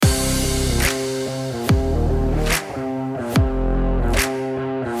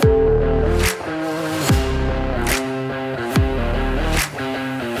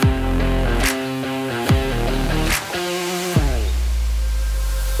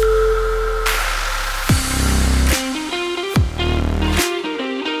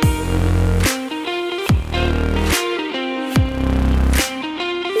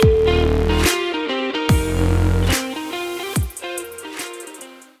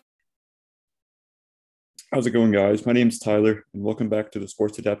How's it going, guys? My name's Tyler, and welcome back to the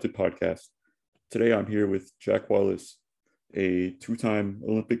Sports Adapted podcast. Today, I'm here with Jack Wallace, a two-time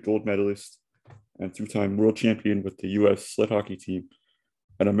Olympic gold medalist and two-time world champion with the U.S. sled hockey team,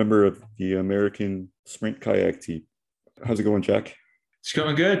 and a member of the American sprint kayak team. How's it going, Jack? It's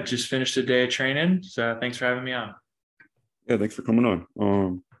going good. Just finished a day of training. So thanks for having me on. Yeah, thanks for coming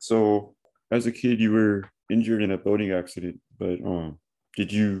on. So as a kid, you were injured in a boating accident, but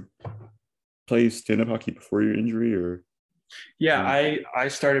did you play stand-up hockey before your injury, or? Yeah, I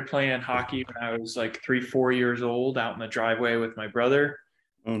started playing hockey when I was like 3, 4 years old out in the driveway with my brother.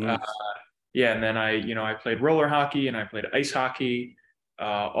 Oh, Uh, nice. yeah, and then I played roller hockey and I played ice hockey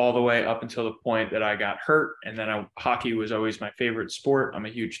all the way up until the point that I got hurt. And then hockey was always my favorite sport. I'm a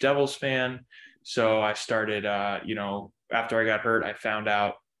huge Devils fan. So I started, after I got hurt, I found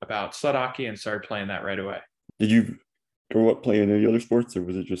out about sled hockey and started playing that right away. Did you grow up playing any other sports, or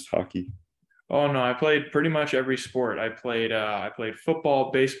was it just hockey? Oh no, I played pretty much every sport. I played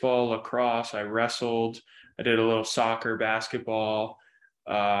football, baseball, lacrosse. I wrestled. I did a little soccer, basketball.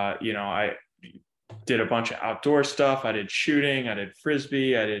 I did a bunch of outdoor stuff. I did shooting. I did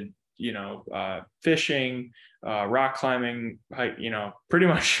frisbee. I did fishing, rock climbing. Pretty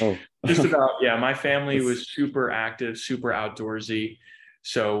much Oh, just about. Yeah, my family that's was super active, super outdoorsy.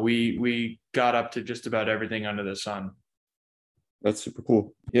 So we got up to just about everything under the sun. that's super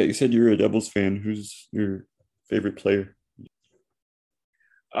cool. Yeah, you said you're a Devils fan. Who's your favorite player?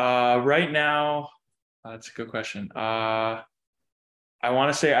 Right now, that's a good question. I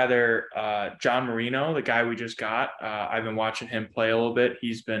want to say either John Marino, the guy we just got. I've been watching him play a little bit.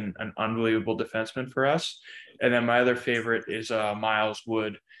 He's been an unbelievable defenseman for us. And then my other favorite is Miles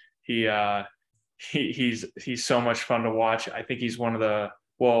Wood. He, uh, he's so much fun to watch. I think he's one of the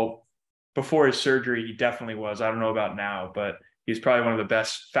well, before his surgery, he definitely was. I don't know about now, but he's probably one of the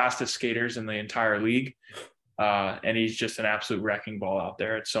fastest skaters in the entire league. And he's just an absolute wrecking ball out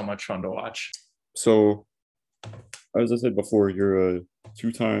there. It's so much fun to watch. So, as I said before, you're a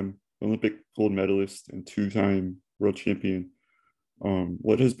two-time Olympic gold medalist and two-time world champion.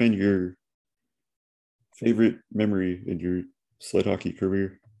 What has been your favorite memory in your sled hockey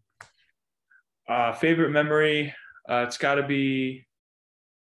career? Favorite memory, it's got to be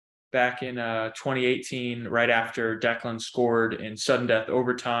back in 2018, right after Declan scored in sudden death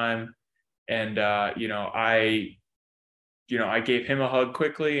overtime, and I gave him a hug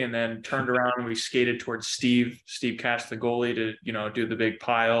quickly, and then turned around and we skated towards Steve Cash, the goalie, to do the big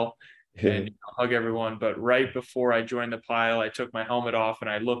pile Yeah. and hug everyone. But right before I joined the pile, I took my helmet off and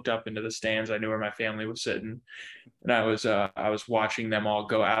I looked up into the stands. I knew where my family was sitting, and I was watching them all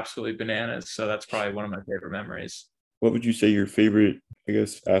go absolutely bananas. So that's probably one of my favorite memories. What would you say your favorite, I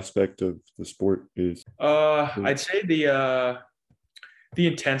guess, aspect of the sport is? I'd say the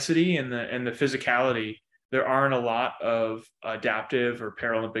intensity and the physicality. There aren't a lot of adaptive or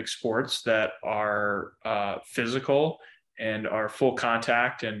Paralympic sports that are physical and are full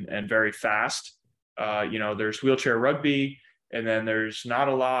contact and very fast. There's wheelchair rugby, and then there's not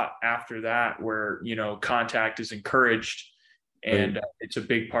a lot after that where contact is encouraged, Right. and it's a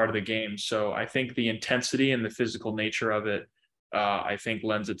big part of the game. So I think the intensity and the physical nature of it, I think,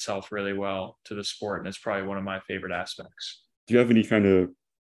 lends itself really well to the sport, and it's probably one of my favorite aspects. Do you have any kind of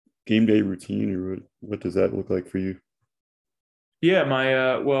game day routine, or what does that look like for you? Yeah, my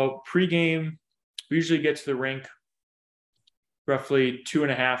pregame, we usually get to the rink roughly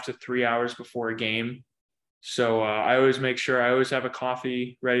 2.5 to 3 hours before a game. So I always make sure I always have a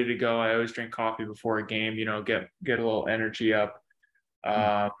coffee ready to go. I always drink coffee before a game, get a little energy up.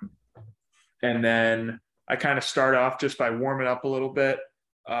 Um, and then I kind of start off just by warming up a little bit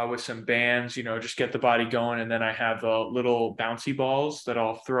with some bands, just get the body going. And then I have little bouncy balls that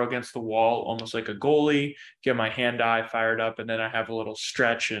I'll throw against the wall, almost like a goalie, get my hand eye fired up. And then I have a little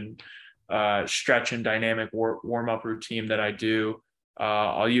stretch and dynamic warm up routine that I do.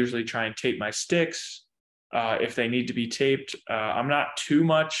 I'll usually try and tape my sticks if they need to be taped. I'm not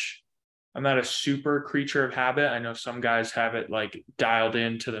a super creature of habit. I know some guys have it like dialed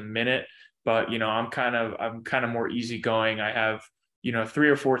in to the minute, but I'm kind of more easygoing. I have 3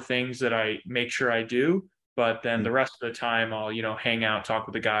 or 4 things that I make sure I do, but then the rest of the time I'll hang out, talk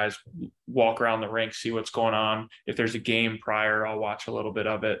with the guys, walk around the rink, see what's going on. If there's a game prior, I'll watch a little bit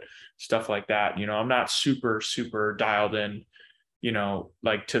of it, stuff like that. I'm not super dialed in,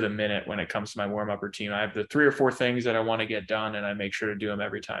 like to the minute when it comes to my warm up routine. I have the 3 or 4 things that I want to get done, and I make sure to do them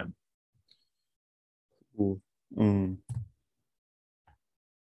every time. Cool.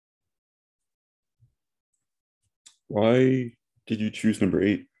 Why did you choose number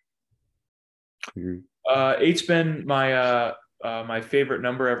 8? Eight's been my favorite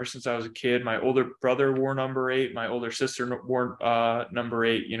number ever since I was a kid. My older brother wore number 8. My older sister wore number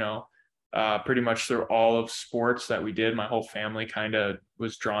 8. Pretty much through all of sports that we did, my whole family kind of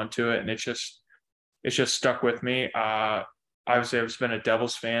was drawn to it, and it's just stuck with me. Obviously, I've been a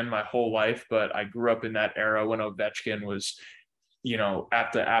Devils fan my whole life, but I grew up in that era when Ovechkin was,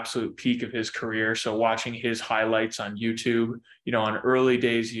 at the absolute peak of his career. So watching his highlights on YouTube, on early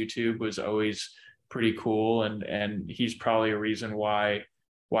days, YouTube was always pretty cool. And he's probably a reason why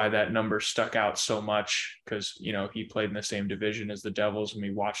that number stuck out so much, because, he played in the same division as the Devils and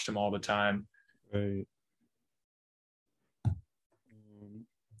we watched him all the time. Right.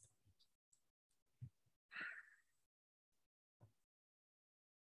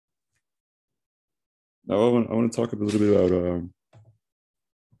 Now I want to talk a little bit about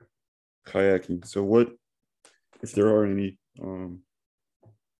kayaking. So what, if there are any kind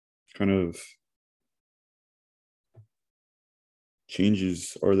of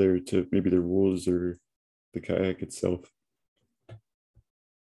changes are there to maybe the rules or the kayak itself?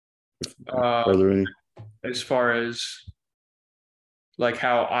 Are there any? As far as like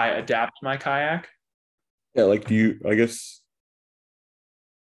how I adapt my kayak? Yeah, like I guess,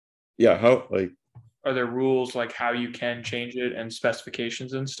 yeah, how, like, Are there rules like how you can change it and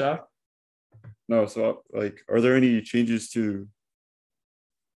specifications and stuff? no, so like, are there any changes to,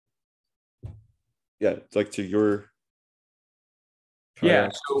 yeah, like to your Yeah.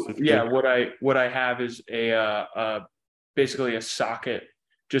 kayak So yeah, specifically? what I have is basically a socket,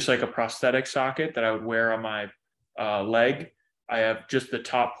 just like a prosthetic socket that I would wear on my leg. I have just the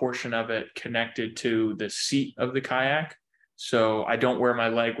top portion of it connected to the seat of the kayak. So I don't wear my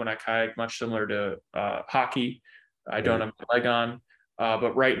leg when I kayak, much similar to hockey. I don't Right. have my leg on.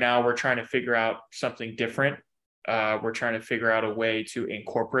 But right now we're trying to figure out something different. We're trying to figure out a way to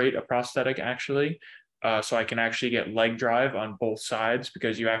incorporate a prosthetic actually. So I can actually get leg drive on both sides,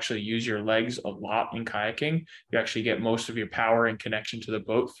 because you actually use your legs a lot in kayaking. You actually get most of your power and connection to the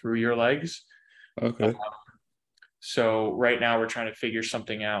boat through your legs. Okay. So right now we're trying to figure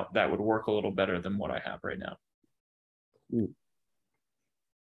something out that would work a little better than what I have right now. Cool.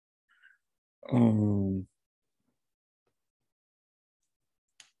 Um,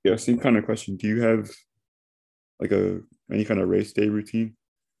 yeah, same kind of question. Do you have like any kind of race day routine,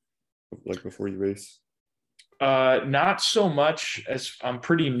 like before you race? Not so much, as I'm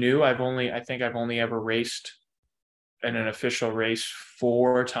pretty new. I think I've only ever raced in an official race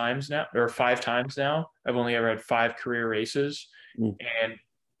 4 times now, or 5 times now. I've only ever had 5 career races. Mm. And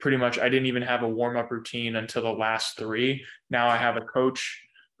pretty much I didn't even have a warm-up routine until the last 3. Now I have a coach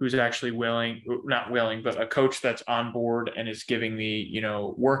who's actually not willing, but a coach that's on board and is giving me,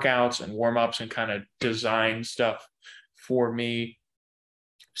 workouts and warm-ups and kind of design stuff for me.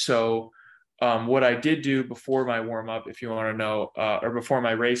 So what I did do before my warm-up, if you want to know, or before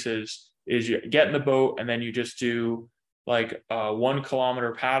my races, is you get in the boat and then you just do like 1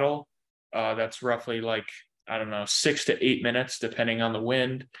 kilometer paddle. That's roughly like, I don't know, 6 to 8 minutes, depending on the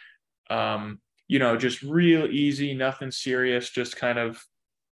wind. Just real easy, nothing serious, just kind of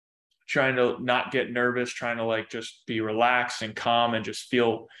trying to not get nervous, trying to like just be relaxed and calm and just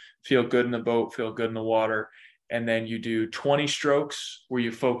feel good in the boat, feel good in the water. And then you do 20 strokes where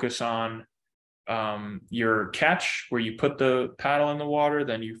you focus on your catch, where you put the paddle in the water.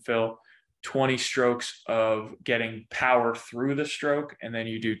 Then you fill 20 strokes of getting power through the stroke, and then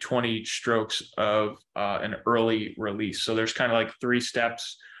you do 20 strokes of an early release. So there's kind of like 3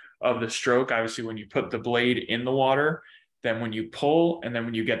 steps of the stroke. Obviously, when you put the blade in the water, then when you pull, and then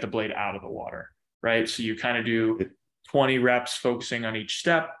when you get the blade out of the water, right? So you kind of do 20 reps focusing on each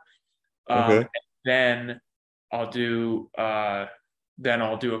step. Okay. Then I'll do a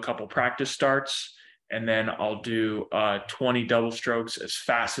couple practice starts, and then I'll do 20 double strokes as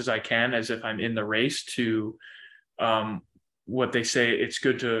fast as I can, as if I'm in the race, to what they say, it's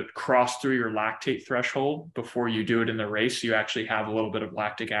good to cross through your lactate threshold before you do it in the race. You actually have a little bit of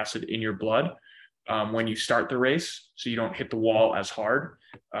lactic acid in your blood when you start the race, so you don't hit the wall as hard.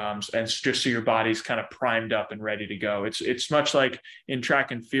 And it's just so your body's kind of primed up and ready to go. It's much like in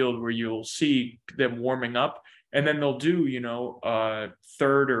track and field, where you'll see them warming up, and then they'll do,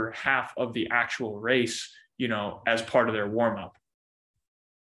 third or half of the actual race, as part of their warm up,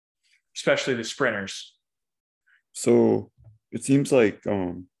 especially the sprinters. So it seems like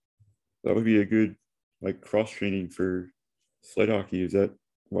that would be a good like cross training for sled hockey. Is that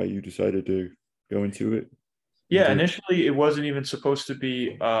why you decided to go into it? Yeah, initially it wasn't even supposed to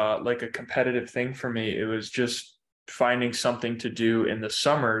be like a competitive thing for me. It was just finding something to do in the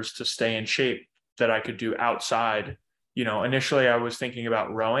summers to stay in shape that I could do outside. Initially I was thinking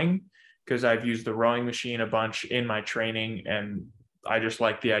about rowing, because I've used the rowing machine a bunch in my training, and I just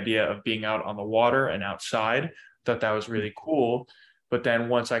like the idea of being out on the water and outside. Thought that was really cool. But then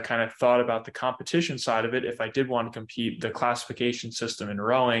once I kind of thought about the competition side of it, if I did want to compete, the classification system in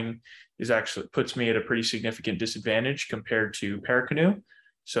rowing is actually puts me at a pretty significant disadvantage compared to paracanoe.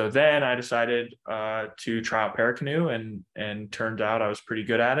 So then I decided to try out paracanoe, and turned out I was pretty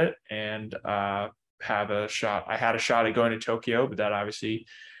good at it, and have a shot. I had a shot at going to Tokyo, but that obviously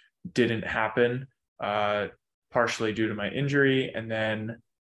didn't happen, partially due to my injury. And then,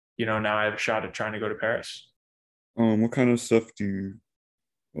 now I have a shot at trying to go to Paris. What kind of stuff do you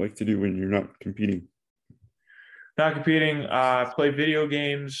like to do when you're not competing? Not competing, play video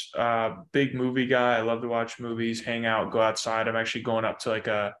games, big movie guy. I love to watch movies, hang out, go outside. I'm actually going up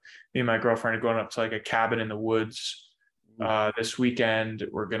to me and my girlfriend are going up to a cabin in the woods this weekend.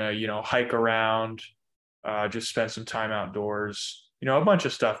 We're gonna, hike around, just spend some time outdoors, a bunch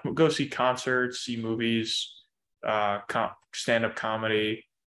of stuff. Go see concerts, see movies, stand-up comedy.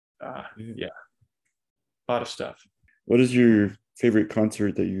 Yeah, a lot of stuff. What is your favorite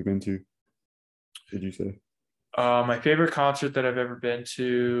concert that you've been to? Did you say? My favorite concert that I've ever been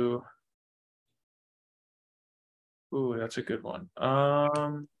to. Ooh, that's a good one.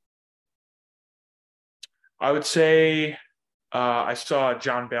 I would say I saw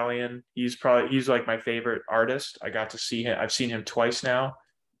John Bellion. He's like my favorite artist. I got to see him. I've seen him twice now.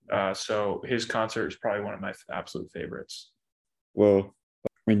 So his concert is probably one of my absolute favorites. Well,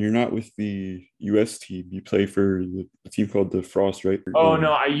 when you're not with the US team, you play for the team called the Frost, right? Oh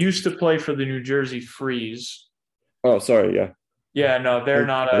no, I used to play for the New Jersey Freeze. Oh, sorry, yeah. Yeah, no, they're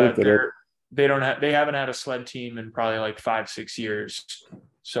not they haven't had a sled team in probably like 5-6 years.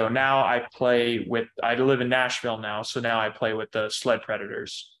 So now I live in Nashville now. So now I play with the Sled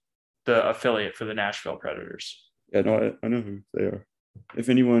Predators, the affiliate for the Nashville Predators. Yeah, no, I know who they are. If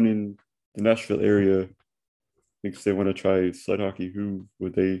anyone in the Nashville area thinks they want to try sled hockey, who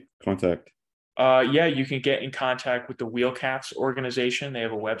would they contact? Yeah, you can get in contact with the Wheelcats organization. They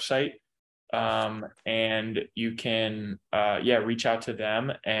have a website. And you can reach out to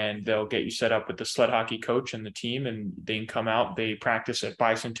them, and they'll get you set up with the sled hockey coach and the team, and they can come out. They practice at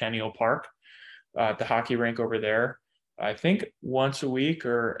Bicentennial Park, at the hockey rink over there, I think once a week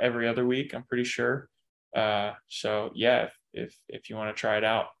or every other week, I'm pretty sure. So yeah, if you want to try it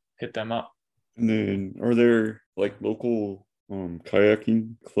out, hit them up. And then are there local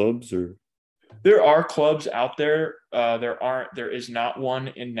kayaking clubs? Or there are clubs out there. There is not one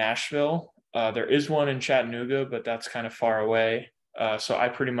in Nashville. There is one in Chattanooga, but that's kind of far away. So I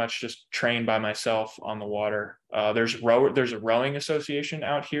pretty much just train by myself on the water. There's a rowing association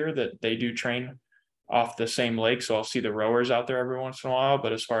out here that they do train off the same lake. So I'll see the rowers out there every once in a while.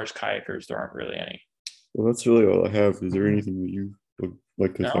 But as far as kayakers, there aren't really any. Well, that's really all I have. Is there anything that you would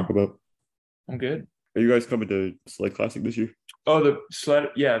like to talk about? I'm good. Are you guys coming to Sled Classic this year? Oh, the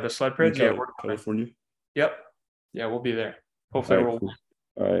sled Preds. Yeah, we're California. Yep. Yeah, we'll be there. Hopefully, all right, cool.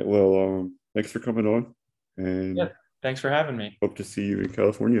 All right. Well, thanks for coming on, and yeah, thanks for having me. Hope to see you in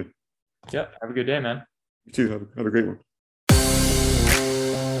California. Yep. Have a good day, man. You too. Have a great one.